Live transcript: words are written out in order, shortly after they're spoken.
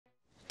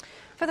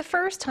For the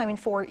first time in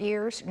 4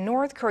 years,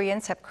 North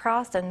Koreans have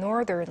crossed the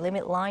northern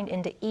limit line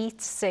in the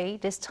East Sea,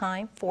 this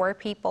time 4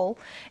 people,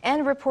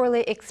 and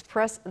reportedly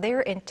expressed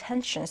their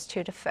intentions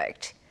to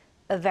defect.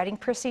 A vetting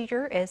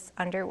procedure is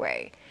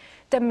underway.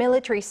 The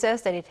military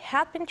says that it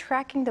had been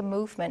tracking the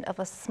movement of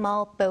a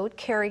small boat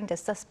carrying the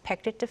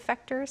suspected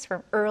defectors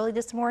from early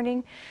this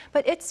morning,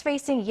 but it's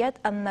facing yet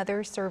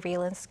another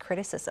surveillance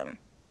criticism.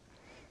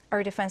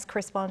 Our defense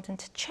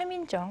correspondent Choi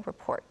Min-jung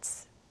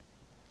reports.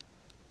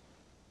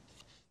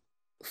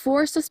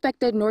 4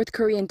 suspected North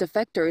Korean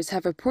defectors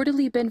have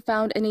reportedly been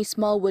found in a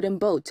small wooden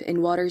boat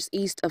in waters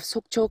east of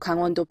Sokcho,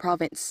 Gangwon-do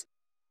Province.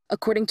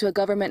 According to a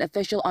government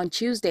official on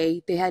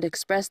Tuesday, they had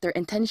expressed their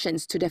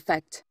intentions to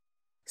defect.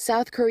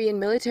 South Korean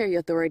military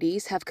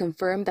authorities have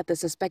confirmed that the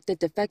suspected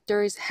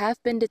defectors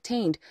have been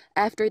detained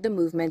after the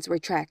movements were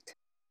tracked.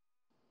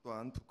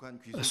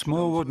 A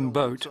small wooden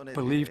boat,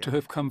 believed to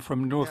have come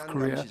from North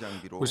Korea,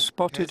 was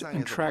spotted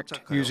and tracked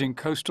using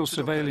coastal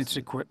surveillance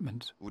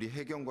equipment.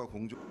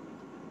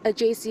 A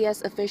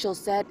JCS official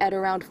said at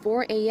around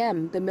 4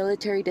 a.m., the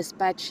military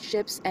dispatched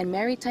ships and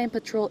maritime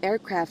patrol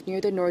aircraft near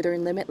the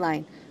northern limit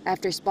line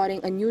after spotting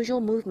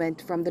unusual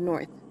movement from the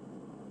north.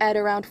 At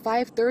around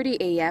 5:30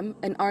 a.m.,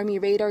 an Army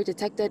radar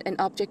detected an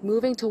object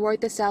moving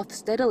toward the south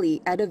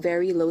steadily at a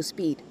very low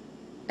speed.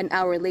 An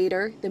hour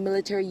later, the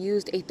military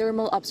used a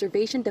thermal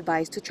observation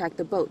device to track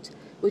the boat,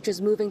 which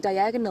was moving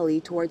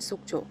diagonally towards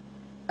Sokcho.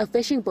 A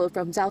fishing boat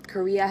from South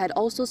Korea had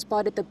also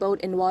spotted the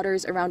boat in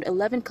waters around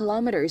 11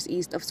 kilometers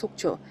east of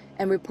Sokcho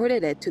and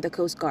reported it to the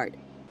Coast Guard.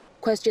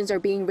 Questions are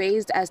being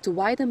raised as to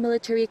why the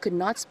military could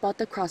not spot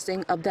the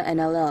crossing of the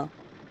NLL.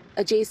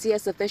 A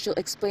JCS official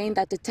explained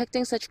that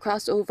detecting such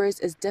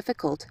crossovers is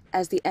difficult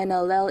as the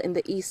NLL in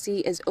the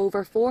EC is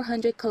over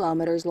 400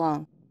 kilometers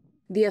long.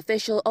 The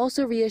official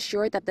also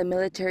reassured that the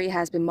military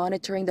has been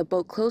monitoring the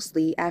boat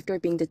closely after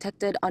being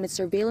detected on its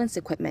surveillance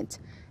equipment,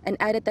 and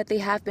added that they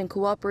have been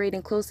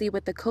cooperating closely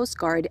with the Coast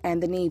Guard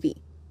and the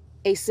Navy.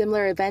 A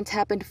similar event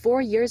happened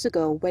 4 years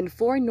ago when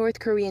 4 North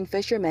Korean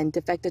fishermen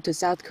defected to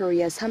South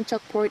Korea's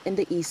Samcheok port in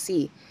the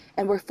EC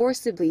and were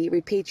forcibly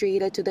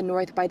repatriated to the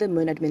north by the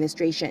Moon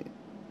administration.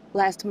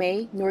 Last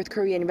May, North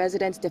Korean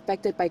residents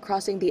defected by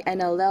crossing the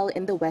NLL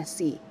in the West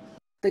Sea.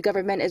 The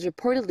government is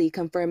reportedly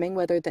confirming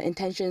whether the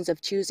intentions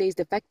of Tuesday's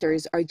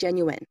defectors are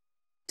genuine.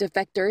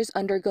 Defectors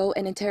undergo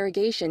an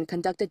interrogation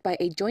conducted by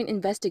a joint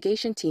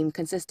investigation team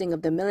consisting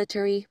of the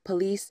military,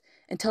 police,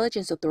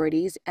 intelligence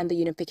authorities, and the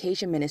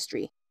Unification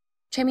Ministry.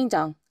 Choi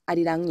Min-jung,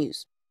 Arirang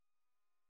News.